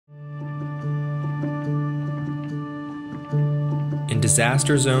In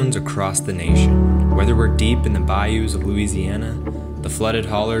disaster zones across the nation, whether we're deep in the bayous of Louisiana, the flooded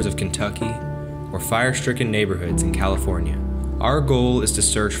hollers of Kentucky, or fire-stricken neighborhoods in California, our goal is to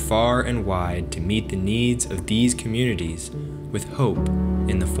search far and wide to meet the needs of these communities with hope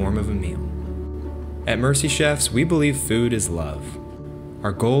in the form of a meal. At Mercy Chefs, we believe food is love.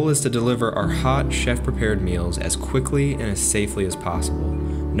 Our goal is to deliver our hot, chef-prepared meals as quickly and as safely as possible,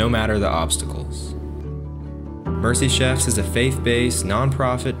 no matter the obstacles. Mercy Chefs is a faith-based,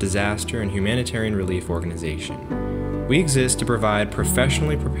 nonprofit disaster and humanitarian relief organization. We exist to provide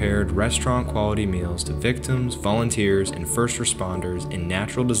professionally prepared restaurant-quality meals to victims, volunteers, and first responders in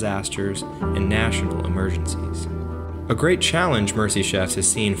natural disasters and national emergencies. A great challenge Mercy Chefs has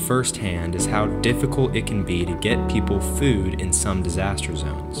seen firsthand is how difficult it can be to get people food in some disaster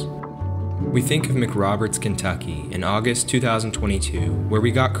zones. We think of McRoberts, Kentucky in August 2022, where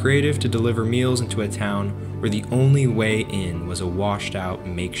we got creative to deliver meals into a town where the only way in was a washed-out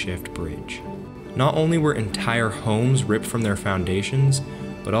makeshift bridge. Not only were entire homes ripped from their foundations,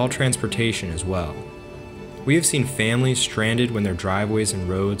 but all transportation as well. We have seen families stranded when their driveways and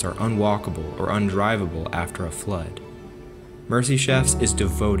roads are unwalkable or undrivable after a flood. Mercy Chefs is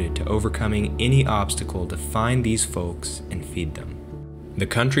devoted to overcoming any obstacle to find these folks and feed them. The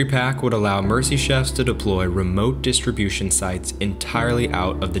Country Pack would allow Mercy Chefs to deploy remote distribution sites entirely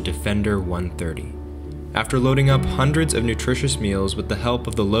out of the Defender 130. After loading up hundreds of nutritious meals with the help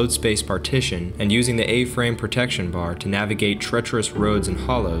of the load space partition and using the A-frame protection bar to navigate treacherous roads and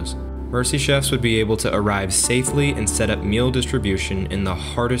hollows, Mercy Chefs would be able to arrive safely and set up meal distribution in the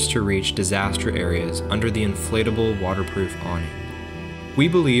hardest to reach disaster areas under the inflatable waterproof awning. We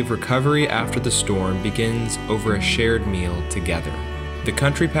believe recovery after the storm begins over a shared meal together. The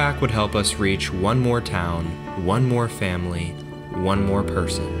Country Pack would help us reach one more town, one more family, one more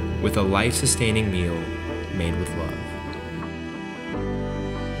person with a life-sustaining meal made with love.